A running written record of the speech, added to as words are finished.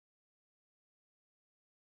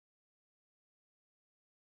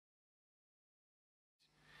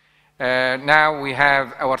Now we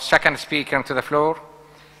have our second speaker to the floor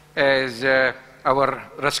is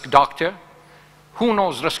our risk doctor. Who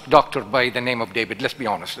knows risk doctor by the name of David? Let's be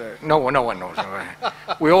honest. No one knows.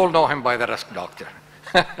 We all know him by the risk doctor.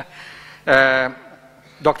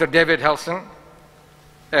 Dr. David Hillson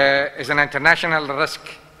is an international risk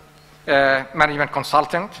management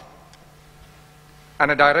consultant and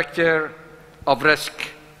a director of risk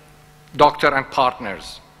doctor and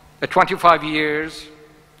partners. 25 years,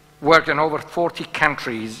 worked in over 40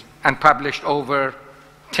 countries and published over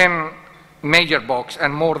 10 major books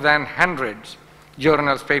and more than 100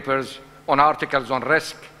 journals papers on articles on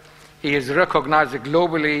risk. He is recognized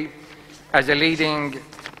globally as a leading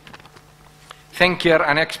thinker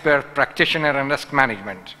and expert practitioner in risk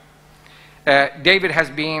management. David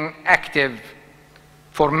has been active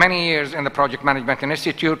for many years in the Project Management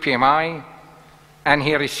Institute, PMI, and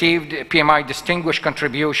he received a PMI Distinguished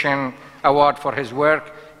Contribution Award for his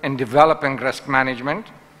work in developing risk management.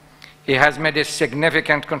 He has made a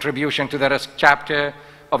significant contribution to the risk chapter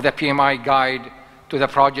of the PMI Guide to the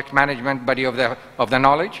Project Management Body of the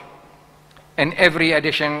Knowledge in every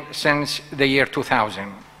edition since the year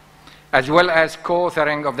 2000, as well as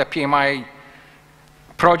co-authoring of the PMI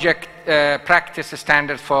Project Practice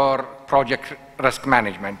Standard for Project Risk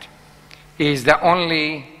Management. He is the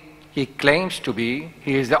only, he claims to be,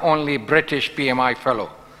 he is the only British PMI Fellow.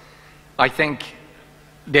 I think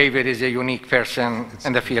David is a unique person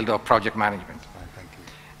in the field of project management.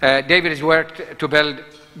 Thank you. David has worked to build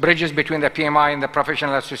bridges between the PMI and the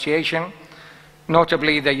professional association,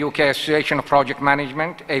 notably the UK Association of Project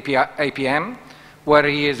Management, APM, where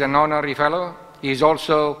he is an honorary fellow. He is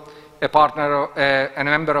also a partner and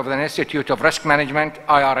a member of the Institute of Risk Management,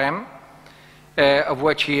 IRM, of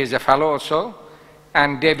which he is a fellow also.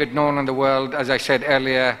 And David, known in the world, as I said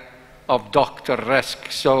earlier, of Dr.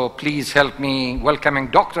 Risk. So please help me welcoming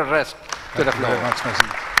Dr. Risk to the floor.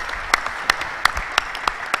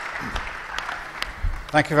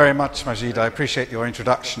 Thank you very much, Majid. I appreciate your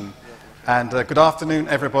introduction. And good afternoon,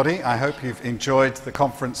 everybody. I hope you've enjoyed the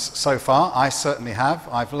conference so far. I certainly have.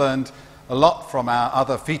 I've learned a lot from our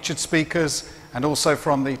other featured speakers and also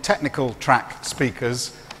from the technical track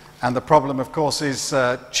speakers. And the problem, of course, is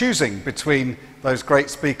choosing between those great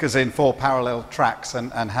speakers in 4 parallel tracks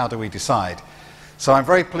and how do we decide. So I'm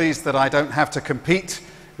very pleased that I don't have to compete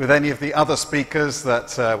with any of the other speakers,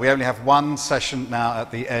 that we only have one session now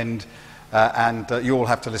at the end and you all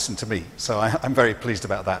have to listen to me. So I'm very pleased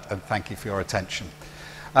about that and thank you for your attention.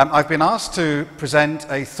 I've been asked to present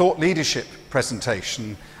a thought leadership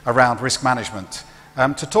presentation around risk management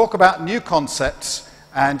to talk about new concepts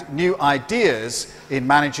and new ideas in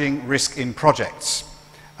managing risk in projects.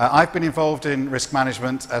 I've been involved in risk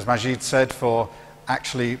management, as Majid said, for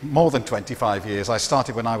actually more than 25 years. I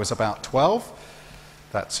started when I was about 12.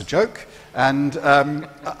 That's a joke. And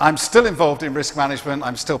I'm still involved in risk management.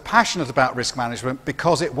 I'm still passionate about risk management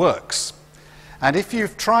because it works. And if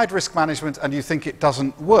you've tried risk management and you think it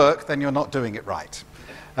doesn't work, then you're not doing it right.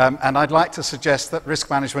 And I'd like to suggest that risk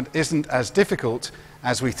management isn't as difficult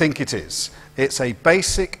as we think it is. It's a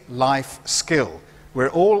basic life skill. We're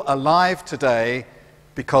all alive today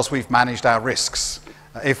because we've managed our risks.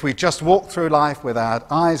 If we just walked through life with our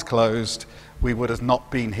eyes closed, we would have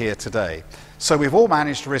not been here today. So we've all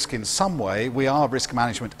managed risk in some way. We are risk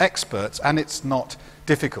management experts, and it's not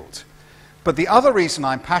difficult. But the other reason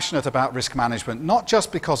I'm passionate about risk management, not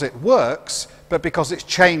just because it works, but because it's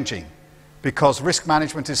changing. Because risk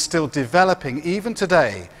management is still developing even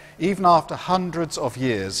today. Even after hundreds of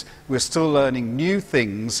years, we're still learning new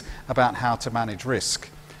things about how to manage risk.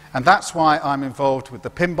 And that's why I'm involved with the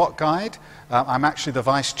PMBOK Guide. I'm actually the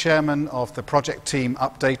vice chairman of the project team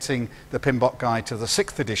updating the PMBOK Guide to the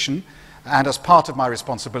 6th edition. And as part of my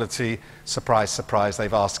responsibility, surprise, surprise,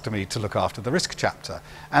 they've asked me to look after the risk chapter.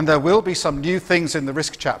 And there will be some new things in the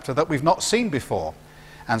risk chapter that we've not seen before.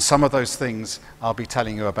 And some of those things I'll be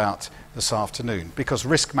telling you about this afternoon, because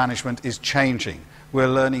risk management is changing. We're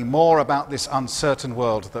learning more about this uncertain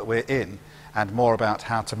world that we're in, and more about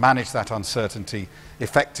how to manage that uncertainty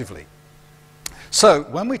effectively. So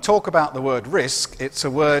when we talk about the word risk, it's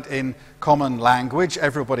a word in common language.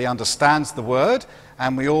 Everybody understands the word,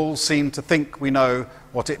 and we all seem to think we know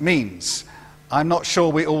what it means. I'm not sure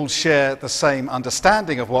we all share the same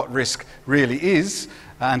understanding of what risk really is,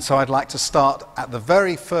 and so I'd like to start at the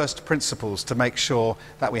very first principles to make sure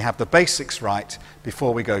that we have the basics right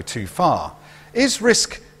before we go too far. Is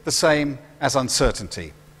risk the same as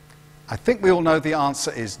uncertainty? I think we all know the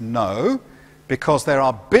answer is no, because there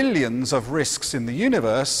are billions of risks in the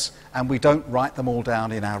universe and we don't write them all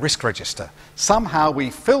down in our risk register. Somehow we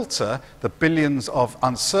filter the billions of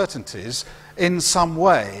uncertainties in some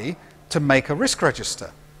way to make a risk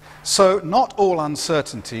register. So not all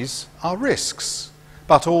uncertainties are risks,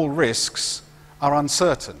 but all risks are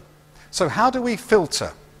uncertain. So how do we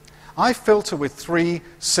filter? I filter with 3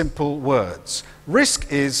 simple words.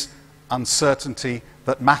 Risk is uncertainty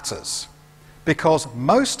that matters, because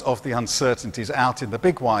most of the uncertainties out in the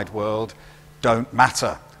big wide world don't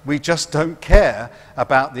matter. We just don't care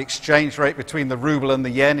about the exchange rate between the ruble and the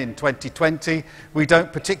yen in 2020. We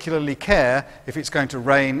don't particularly care if it's going to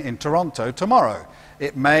rain in Toronto tomorrow.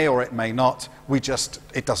 It may or it may not.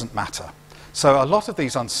 It doesn't matter. So a lot of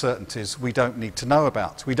these uncertainties we don't need to know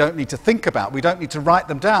about. We don't need to think about. We don't need to write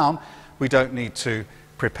them down. We don't need to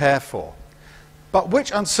prepare for. But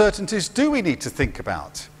which uncertainties do we need to think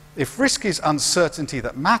about? If risk is uncertainty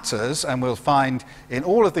that matters, and we'll find in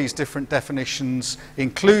all of these different definitions,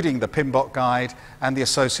 including the PMBOK guide and the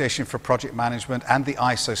Association for Project Management and the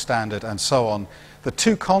ISO standard and so on, the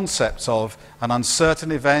 2 concepts of an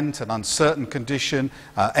uncertain event, an uncertain condition,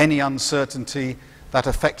 any uncertainty that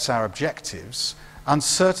affects our objectives,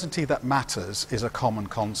 uncertainty that matters is a common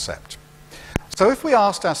concept. So if we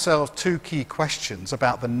asked ourselves 2 key questions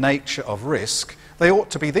about the nature of risk, they ought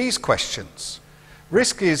to be these questions.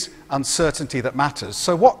 Risk is uncertainty that matters,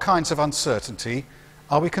 so what kinds of uncertainty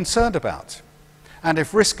are we concerned about? And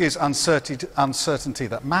if risk is uncertainty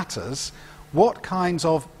that matters, what kinds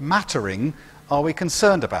of mattering are we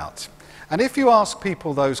concerned about? And if you ask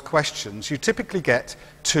people those questions, you typically get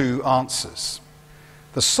 2 answers.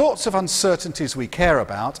 The sorts of uncertainties we care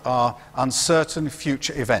about are uncertain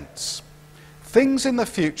future events, things in the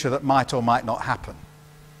future that might or might not happen.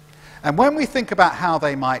 And when we think about how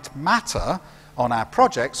they might matter on our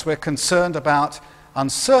projects, we're concerned about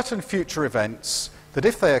uncertain future events that,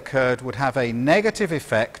 if they occurred, would have a negative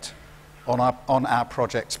effect on our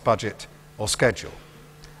project's budget or schedule.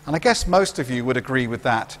 And I guess most of you would agree with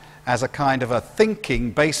that as a kind of a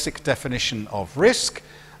thinking basic definition of risk.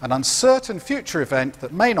 An uncertain future event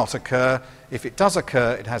that may not occur. If it does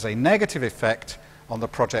occur, it has a negative effect on the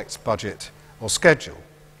project's budget or schedule.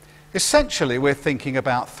 Essentially, we're thinking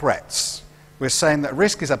about threats. We're saying that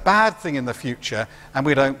risk is a bad thing in the future, and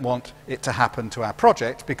we don't want it to happen to our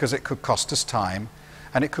project because it could cost us time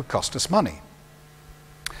and it could cost us money.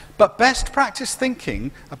 But best practice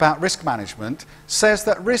thinking about risk management says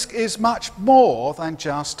that risk is much more than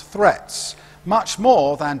just threats, much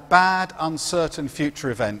more than bad, uncertain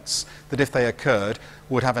future events that, if they occurred,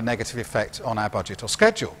 would have a negative effect on our budget or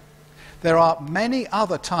schedule. There are many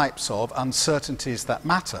other types of uncertainties that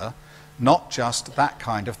matter, not just that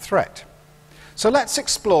kind of threat. So let's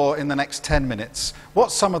explore in the next 10 minutes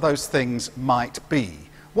what some of those things might be.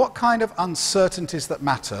 What kind of uncertainties that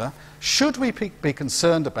matter should we be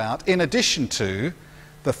concerned about, in addition to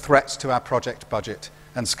the threats to our project budget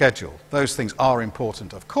and schedule? Those things are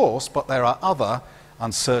important, of course, but there are other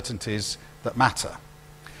uncertainties that matter.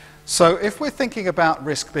 So if we're thinking about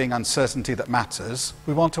risk being uncertainty that matters,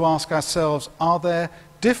 we want to ask ourselves, are there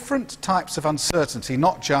different types of uncertainty,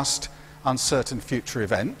 not just uncertain future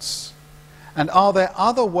events? And are there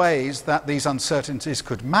other ways that these uncertainties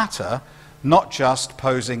could matter, not just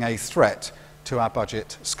posing a threat to our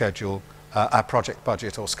budget schedule, our project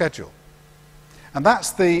budget or schedule? And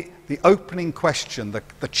that's the opening question,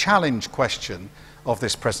 the challenge question of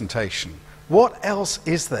this presentation. What else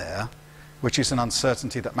is there which is an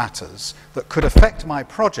uncertainty that matters, that could affect my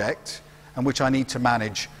project and which I need to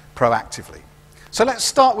manage proactively? So let's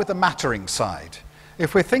start with the mattering side.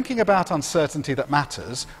 If we're thinking about uncertainty that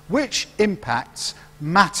matters, which impacts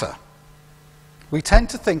matter? We tend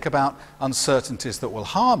to think about uncertainties that will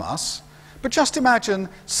harm us, but just imagine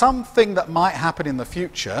something that might happen in the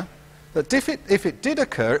future that if it did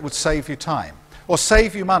occur, it would save you time, or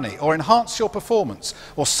save you money, or enhance your performance,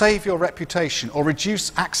 or save your reputation, or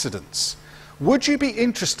reduce accidents. Would you be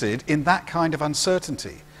interested in that kind of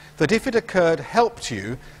uncertainty, that if it occurred, helped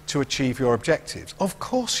you to achieve your objectives? Of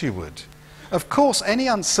course you would. Of course, any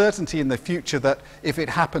uncertainty in the future that, if it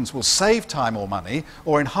happens, will save time or money,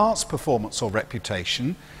 or enhance performance or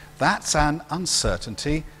reputation, that's an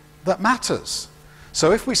uncertainty that matters.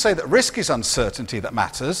 So if we say that risk is uncertainty that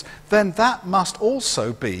matters, then that must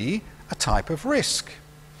also be a type of risk.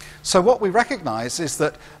 So what we recognize is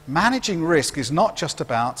that managing risk is not just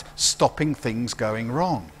about stopping things going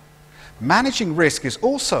wrong. Managing risk is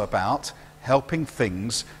also about helping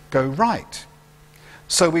things go right.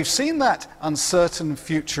 So we've seen that uncertain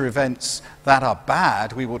future events that are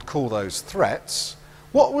bad, we would call those threats.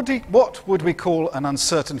 What would we call an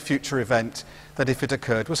uncertain future event that, if it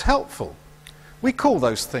occurred, was helpful? We call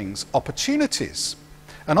those things opportunities.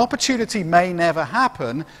 An opportunity may never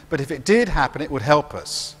happen, but if it did happen, it would help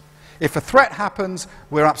us. If a threat happens,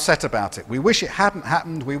 we're upset about it. We wish it hadn't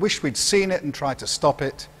happened. We wish we'd seen it and tried to stop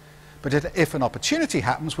it. But if an opportunity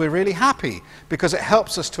happens, we're really happy because it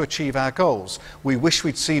helps us to achieve our goals. We wish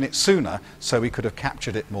we'd seen it sooner so we could have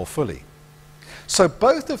captured it more fully. So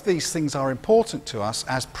both of these things are important to us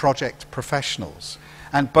as project professionals,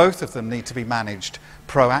 and both of them need to be managed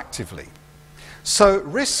proactively. So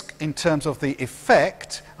risk in terms of the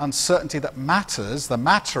effect, uncertainty that matters, the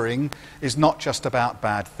mattering, is not just about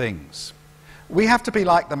bad things. We have to be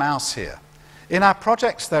like the mouse here. In our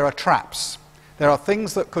projects there are traps. There are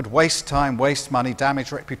things that could waste time, waste money,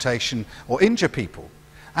 damage reputation, or injure people.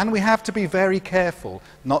 And we have to be very careful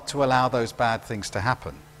not to allow those bad things to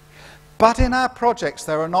happen. But in our projects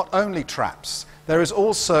there are not only traps, there is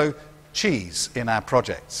also cheese in our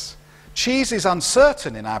projects. Cheese is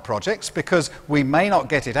uncertain in our projects because we may not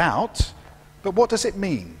get it out, but what does it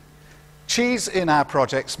mean? Cheese in our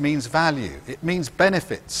projects means value, it means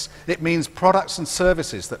benefits, it means products and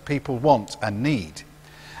services that people want and need.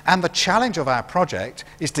 And the challenge of our project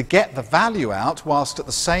is to get the value out whilst at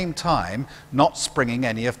the same time not springing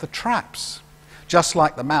any of the traps. Just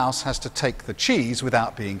like the mouse has to take the cheese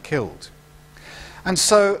without being killed. And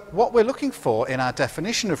so what we're looking for in our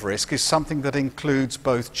definition of risk is something that includes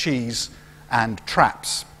both cheese and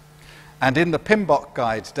traps. And in the PMBOK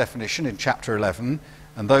guide definition in chapter 11,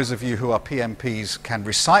 and those of you who are PMPs can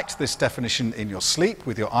recite this definition in your sleep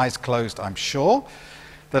with your eyes closed, I'm sure,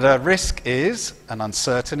 that a risk is an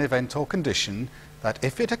uncertain event or condition that,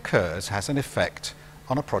 if it occurs, has an effect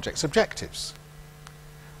on a project's objectives.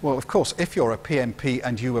 Well, of course, if you're a PMP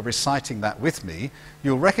and you were reciting that with me,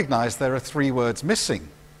 you'll recognize there are 3 words missing.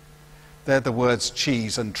 They're the words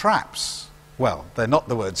cheese and traps. Well, they're not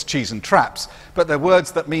the words cheese and traps, but they're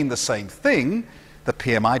words that mean the same thing. The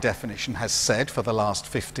PMI definition has said for the last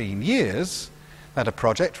 15 years that a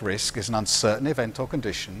project risk is an uncertain event or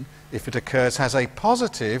condition if it occurs has a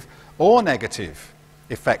positive or negative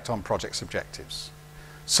effect on project's objectives.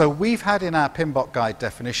 So we've had in our PMBOK guide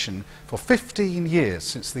definition for 15 years,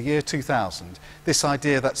 since the year 2000, this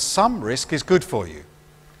idea that some risk is good for you,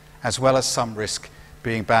 as well as some risk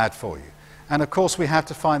being bad for you. And of course we have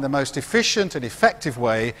to find the most efficient and effective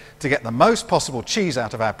way to get the most possible cheese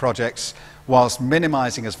out of our projects whilst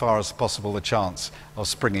minimizing as far as possible the chance of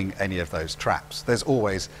springing any of those traps. There's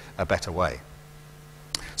always a better way.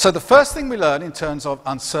 So the first thing we learn in terms of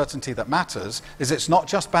uncertainty that matters is it's not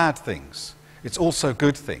just bad things, it's also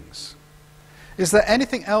good things. Is there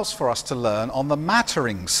anything else for us to learn on the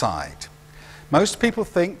mattering side? Most people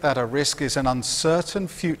think that a risk is an uncertain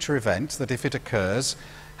future event that, if it occurs,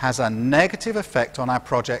 has a negative effect on our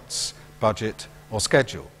project's budget or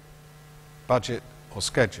schedule. Budget or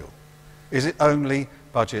schedule. Is it only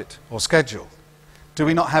budget or schedule? Do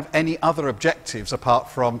we not have any other objectives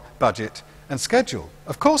apart from budget and schedule?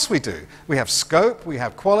 Of course we do. We have scope, we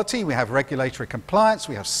have quality, we have regulatory compliance,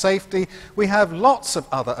 we have safety, we have lots of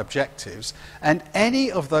other objectives, and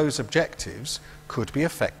any of those objectives could be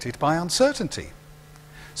affected by uncertainty.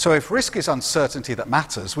 So if risk is uncertainty that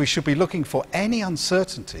matters, we should be looking for any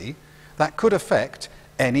uncertainty that could affect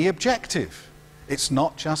any objective. It's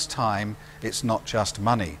not just time, it's not just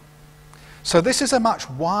money. So this is a much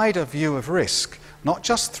wider view of risk, not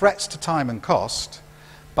just threats to time and cost,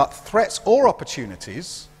 but threats or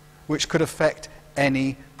opportunities which could affect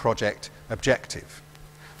any project objective.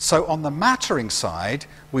 So on the mattering side,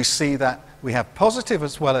 we see that we have positive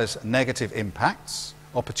as well as negative impacts,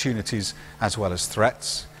 opportunities as well as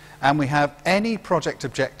threats, and we have any project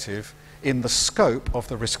objective in the scope of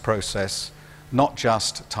the risk process, not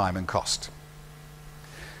just time and cost.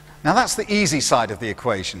 Now that's the easy side of the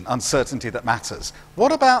equation, uncertainty that matters.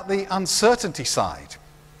 What about the uncertainty side?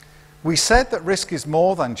 We said that risk is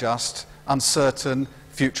more than just uncertain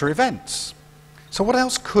future events. So what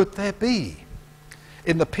else could there be?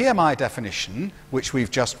 In the PMI definition, which we've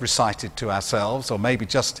just recited to ourselves, or maybe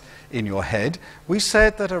just in your head, we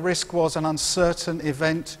said that a risk was an uncertain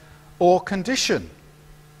event or condition.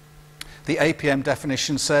 The APM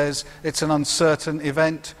definition says it's an uncertain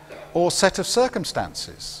event or set of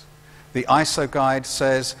circumstances. The ISO guide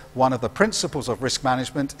says one of the principles of risk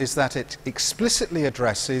management is that it explicitly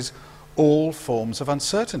addresses all forms of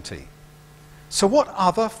uncertainty. So what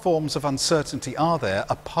other forms of uncertainty are there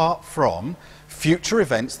apart from future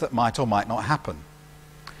events that might or might not happen?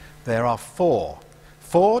 There are four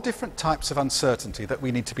different types of uncertainty that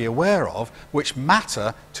we need to be aware of, which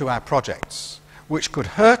matter to our projects, which could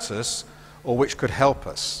hurt us or which could help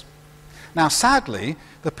us. Now sadly,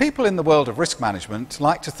 the people in the world of risk management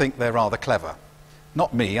like to think they're rather clever.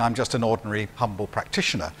 Not me, I'm just an ordinary, humble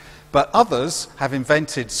practitioner. But others have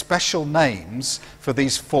invented special names for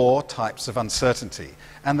these 4 types of uncertainty.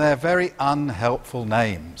 And they're very unhelpful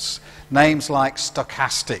names. Names like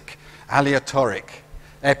stochastic, aleatoric,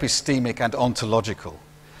 epistemic, and ontological.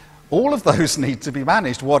 All of those need to be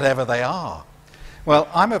managed, whatever they are. Well,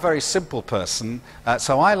 I'm a very simple person,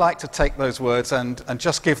 so I like to take those words and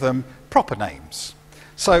just give them proper names.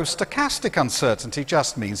 So stochastic uncertainty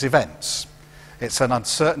just means events. It's an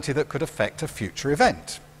uncertainty that could affect a future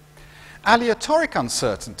event. Aleatoric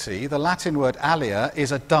uncertainty, the Latin word alea,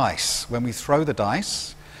 is a dice, when we throw the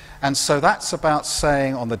dice. And so that's about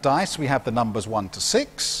saying on the dice we have the numbers 1 to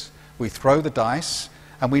 6, we throw the dice,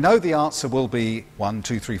 and we know the answer will be 1,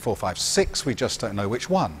 2, 3, 4, 5, 6, we just don't know which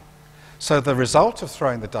one. So the result of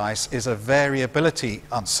throwing the dice is a variability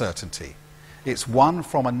uncertainty. It's one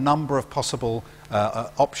from a number of possible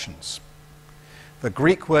options. The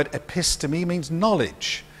Greek word episteme means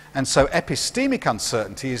knowledge. And so epistemic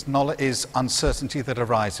uncertainty is uncertainty that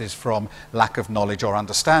arises from lack of knowledge or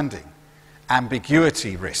understanding.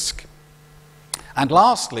 Ambiguity risk. And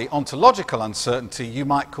lastly, ontological uncertainty, you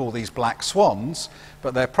might call these black swans,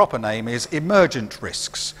 but their proper name is emergent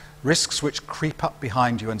risks. Risks which creep up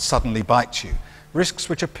behind you and suddenly bite you. Risks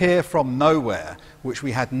which appear from nowhere, which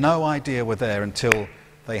we had no idea were there until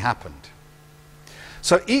they happened.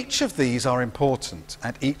 So each of these are important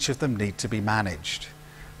and each of them need to be managed.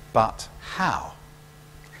 But how?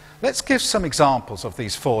 Let's give some examples of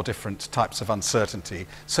these 4 different types of uncertainty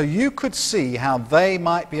so you could see how they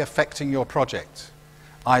might be affecting your project,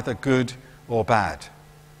 either good or bad.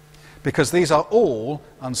 Because these are all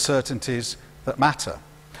uncertainties that matter.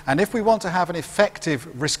 And if we want to have an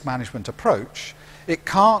effective risk management approach, it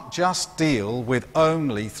can't just deal with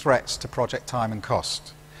only threats to project time and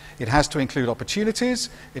cost. It has to include opportunities,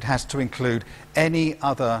 it has to include any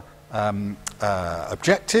other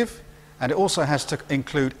objective, and it also has to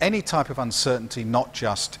include any type of uncertainty, not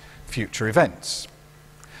just future events.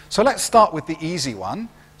 So let's start with the easy one.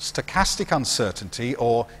 Stochastic uncertainty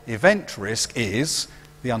or event risk is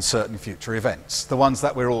the uncertain future events, the ones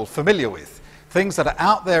that we're all familiar with. Things that are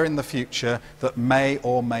out there in the future that may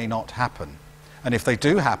or may not happen. And if they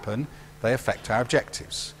do happen, they affect our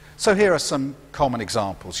objectives. So here are some common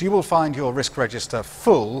examples. You will find your risk register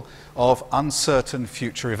full of uncertain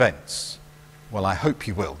future events. Well, I hope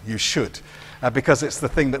you will. You should, because it's the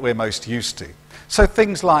thing that we're most used to. So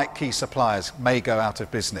things like key suppliers may go out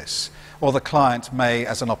of business, or the client may,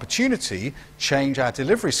 as an opportunity, change our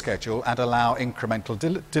delivery schedule and allow incremental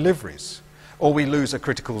deliveries. Or we lose a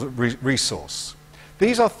critical resource.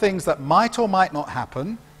 These are things that might or might not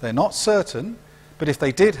happen. They're not certain, but if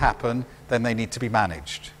they did happen, then they need to be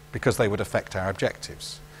managed because they would affect our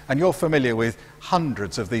objectives. And you're familiar with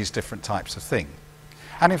hundreds of these different types of things.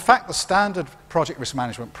 And in fact, the standard project risk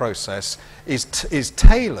management process is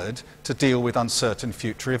tailored to deal with uncertain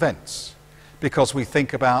future events because we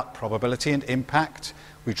think about probability and impact.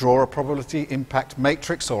 We draw a probability impact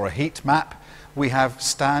matrix or a heat map. We have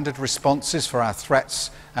standard responses for our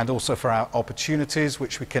threats and also for our opportunities,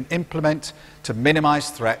 which we can implement to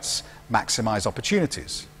minimize threats, maximize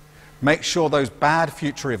opportunities. Make sure those bad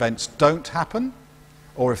future events don't happen,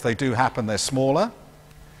 or if they do happen, they're smaller.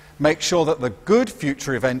 Make sure that the good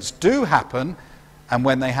future events do happen, and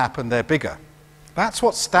when they happen, they're bigger. That's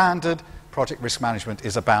what standard project risk management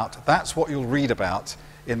is about. That's what you'll read about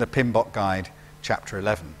in the PMBOK Guide, Chapter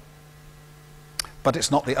 11. But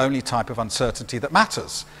it's not the only type of uncertainty that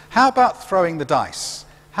matters. How about throwing the dice?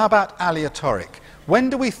 How about aleatoric? When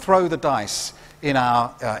do we throw the dice in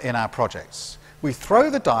our projects? We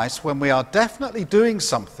throw the dice when we are definitely doing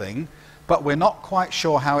something, but we're not quite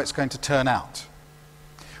sure how it's going to turn out.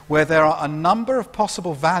 Where there are a number of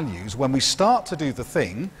possible values when we start to do the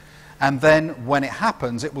thing, and then when it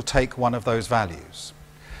happens, it will take one of those values.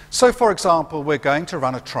 So, for example, we're going to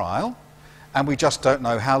run a trial, and we just don't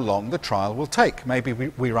know how long the trial will take. Maybe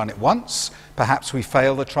we run it once, perhaps we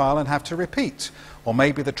fail the trial and have to repeat. Or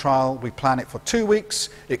maybe the trial, we plan it for 2 weeks,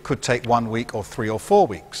 it could take 1 week or 3 or 4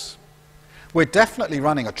 weeks. We're definitely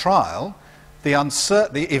running a trial. The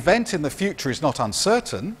event in the future is not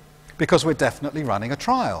uncertain because we're definitely running a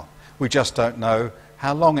trial. We just don't know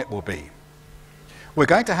how long it will be. We're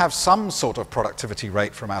going to have some sort of productivity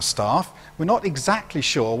rate from our staff. We're not exactly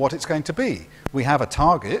sure what it's going to be. We have a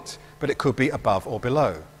target, but it could be above or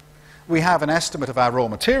below. We have an estimate of our raw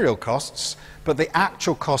material costs, but the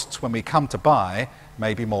actual costs when we come to buy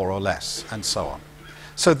may be more or less, and so on.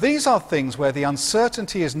 So these are things where the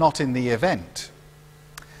uncertainty is not in the event.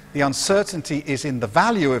 The uncertainty is in the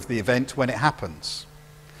value of the event when it happens.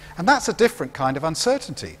 And that's a different kind of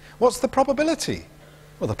uncertainty. What's the probability?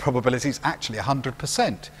 Well, the probability is actually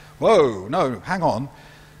 100%. Whoa, no, hang on.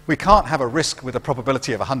 We can't have a risk with a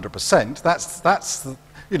probability of 100%.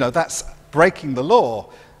 That's breaking the law.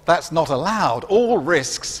 That's not allowed. All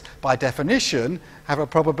risks, by definition, have a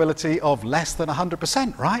probability of less than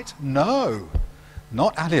 100%, right? No,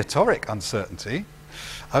 not aleatoric uncertainty.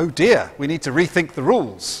 Oh dear, we need to rethink the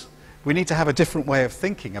rules. We need to have a different way of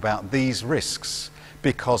thinking about these risks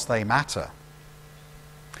because they matter.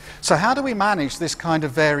 So how do we manage this kind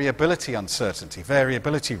of variability uncertainty,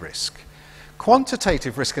 variability risk?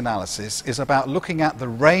 Quantitative risk analysis is about looking at the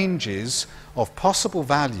ranges of possible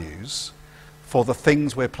values for the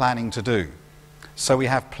things we're planning to do. So we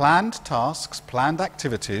have planned tasks, planned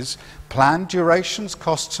activities, planned durations,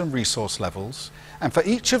 costs and resource levels, and for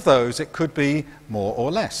each of those it could be more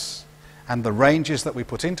or less. And the ranges that we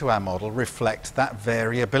put into our model reflect that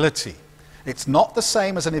variability. It's not the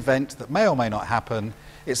same as an event that may or may not happen,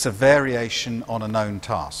 it's a variation on a known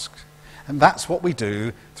task. And that's what we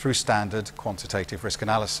do through standard quantitative risk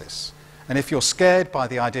analysis. And if you're scared by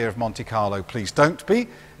the idea of Monte Carlo, please don't be.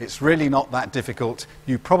 It's really not that difficult.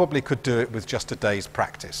 You probably could do it with just a day's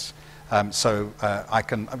practice.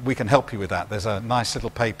 We can help you with that. There's a nice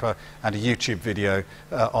little paper and a YouTube video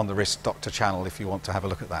on the Risk Doctor channel if you want to have a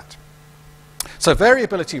look at that. So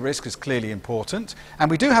variability risk is clearly important,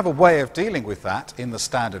 and we do have a way of dealing with that in the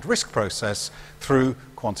standard risk process through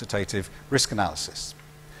quantitative risk analysis.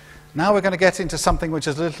 Now we're going to get into something which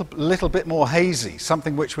is a little bit more hazy,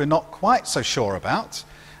 something which we're not quite so sure about,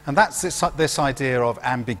 and that's this idea of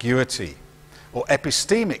ambiguity or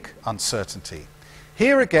epistemic uncertainty.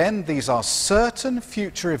 Here again, these are certain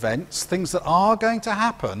future events, things that are going to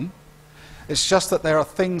happen. It's just that there are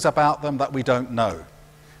things about them that we don't know,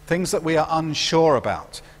 things that we are unsure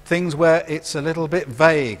about, things where it's a little bit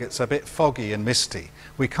vague, it's a bit foggy and misty.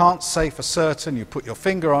 We can't say for certain, you put your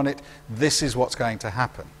finger on it, this is what's going to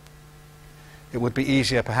happen. It would be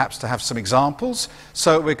easier perhaps to have some examples.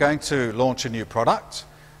 So we're going to launch a new product.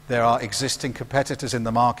 There are existing competitors in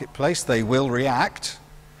the marketplace. They will react.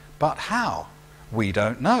 But how? We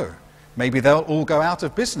don't know. Maybe they'll all go out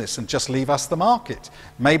of business and just leave us the market.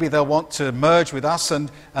 Maybe they'll want to merge with us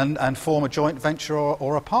and form a joint venture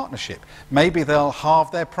or a partnership. Maybe they'll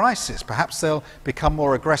halve their prices. Perhaps they'll become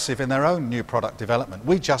more aggressive in their own new product development.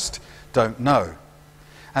 We just don't know.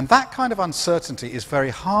 And that kind of uncertainty is very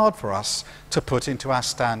hard for us to put into our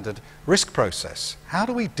standard risk process. How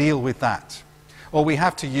do we deal with that? Or we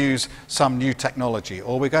have to use some new technology,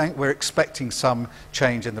 or we're expecting some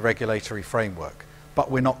change in the regulatory framework, but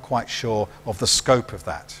we're not quite sure of the scope of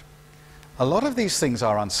that. A lot of these things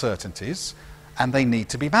are uncertainties, and they need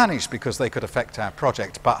to be managed because they could affect our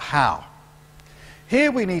project, but how?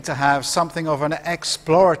 Here we need to have something of an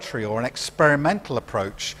exploratory or an experimental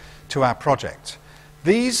approach to our project.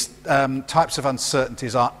 These types of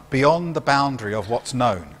uncertainties are beyond the boundary of what's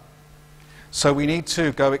known. So we need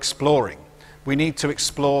to go exploring. We need to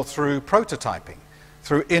explore through prototyping,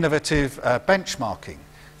 through innovative benchmarking,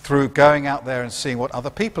 through going out there and seeing what other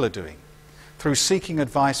people are doing, through seeking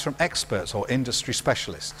advice from experts or industry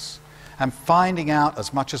specialists, and finding out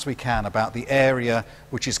as much as we can about the area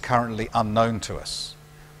which is currently unknown to us.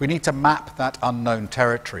 We need to map that unknown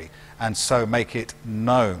territory and so make it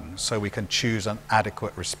known so we can choose an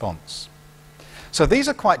adequate response. So these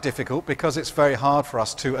are quite difficult because it's very hard for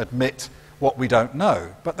us to admit what we don't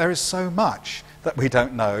know, but there is so much that we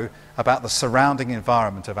don't know about the surrounding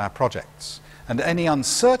environment of our projects, and any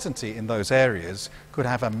uncertainty in those areas could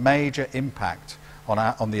have a major impact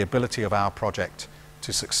on the ability of our project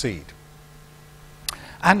to succeed.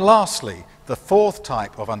 And lastly, the fourth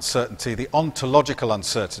type of uncertainty, the ontological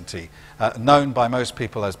uncertainty, known by most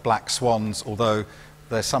people as black swans, although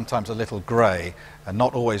they're sometimes a little grey and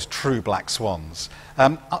not always true black swans.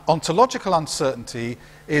 Ontological uncertainty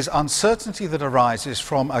is uncertainty that arises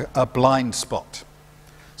from a blind spot,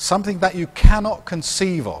 something that you cannot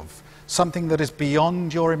conceive of, something that is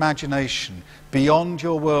beyond your imagination, beyond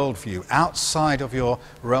your worldview, outside of your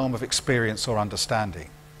realm of experience or understanding.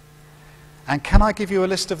 And can I give you a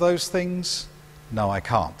list of those things? No, I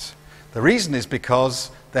can't. The reason is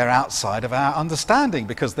because they're outside of our understanding,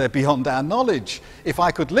 because they're beyond our knowledge. If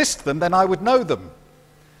I could list them, then I would know them.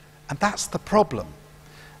 And that's the problem.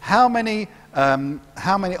 How many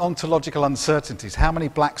ontological uncertainties, how many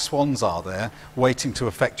black swans are there waiting to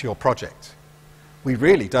affect your project? We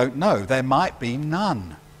really don't know. There might be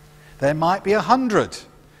none. There might be 100.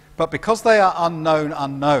 But because they are unknown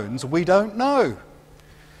unknowns, we don't know.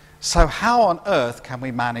 So how on earth can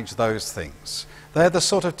we manage those things? They're the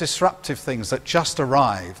sort of disruptive things that just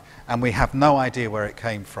arrive and we have no idea where it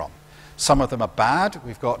came from. Some of them are bad.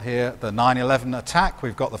 We've got here the 9/11 attack.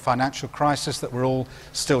 We've got the financial crisis that we're all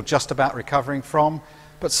still just about recovering from.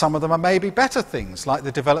 But some of them are maybe better things, like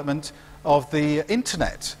the development of the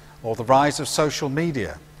internet, or the rise of social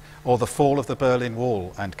media, or the fall of the Berlin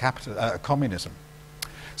Wall and communism.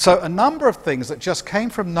 So a number of things that just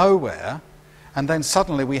came from nowhere, and then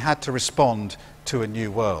suddenly we had to respond to a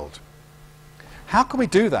new world. How can we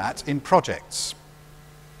do that in projects?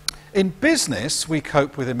 In business, we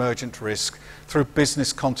cope with emergent risk through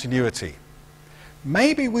business continuity.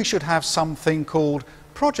 Maybe we should have something called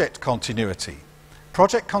project continuity.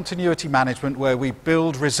 Project continuity management, where we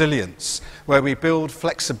build resilience, where we build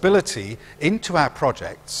flexibility into our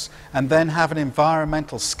projects, and then have an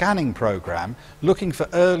environmental scanning program looking for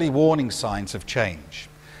early warning signs of change.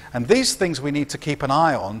 And these things we need to keep an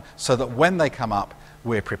eye on so that when they come up,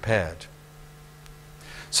 we're prepared.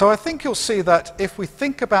 So I think you'll see that if we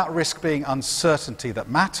think about risk being uncertainty that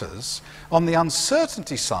matters, on the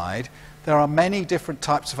uncertainty side, there are many different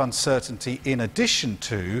types of uncertainty in addition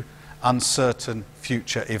to uncertain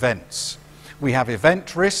future events. We have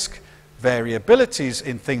event risk, variabilities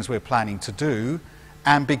in things we're planning to do,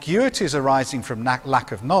 ambiguities arising from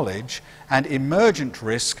lack of knowledge, and emergent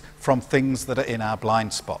risk from things that are in our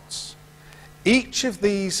blind spots. Each of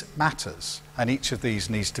these matters, and each of these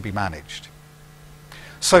needs to be managed.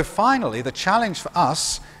 So finally, the challenge for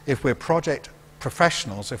us, if we're project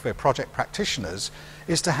professionals, if we're project practitioners,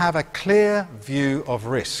 is to have a clear view of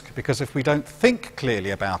risk, because if we don't think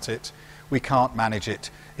clearly about it, we can't manage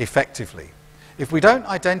it effectively. If we don't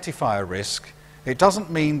identify a risk, it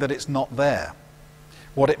doesn't mean that it's not there.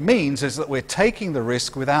 What it means is that we're taking the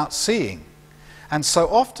risk without seeing. And so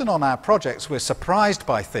often on our projects, we're surprised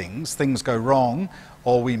by things go wrong,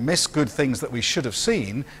 or we miss good things that we should have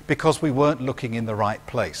seen because we weren't looking in the right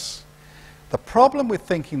place. The problem with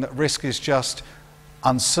thinking that risk is just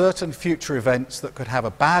uncertain future events that could have a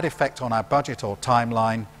bad effect on our budget or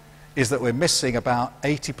timeline is that we're missing about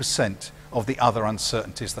 80% of the other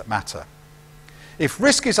uncertainties that matter. If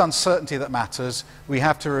risk is uncertainty that matters, we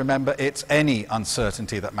have to remember it's any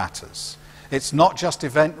uncertainty that matters. It's not just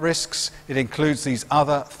event risks, it includes these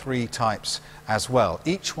other three types as well.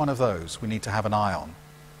 Each one of those we need to have an eye on.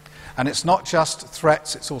 And it's not just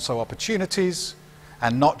threats, it's also opportunities,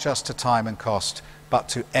 and not just to time and cost, but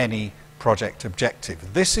to any project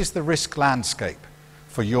objective. This is the risk landscape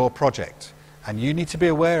for your project, and you need to be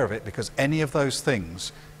aware of it because any of those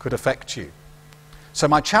things could affect you. So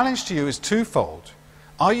my challenge to you is twofold.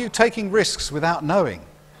 Are you taking risks without knowing?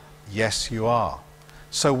 Yes, you are.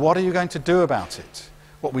 So what are you going to do about it?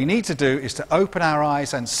 What we need to do is to open our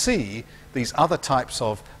eyes and see these other types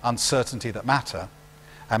of uncertainty that matter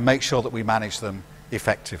and make sure that we manage them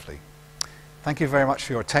effectively. Thank you very much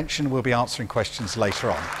for your attention. We'll be answering questions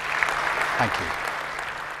later on. Thank you.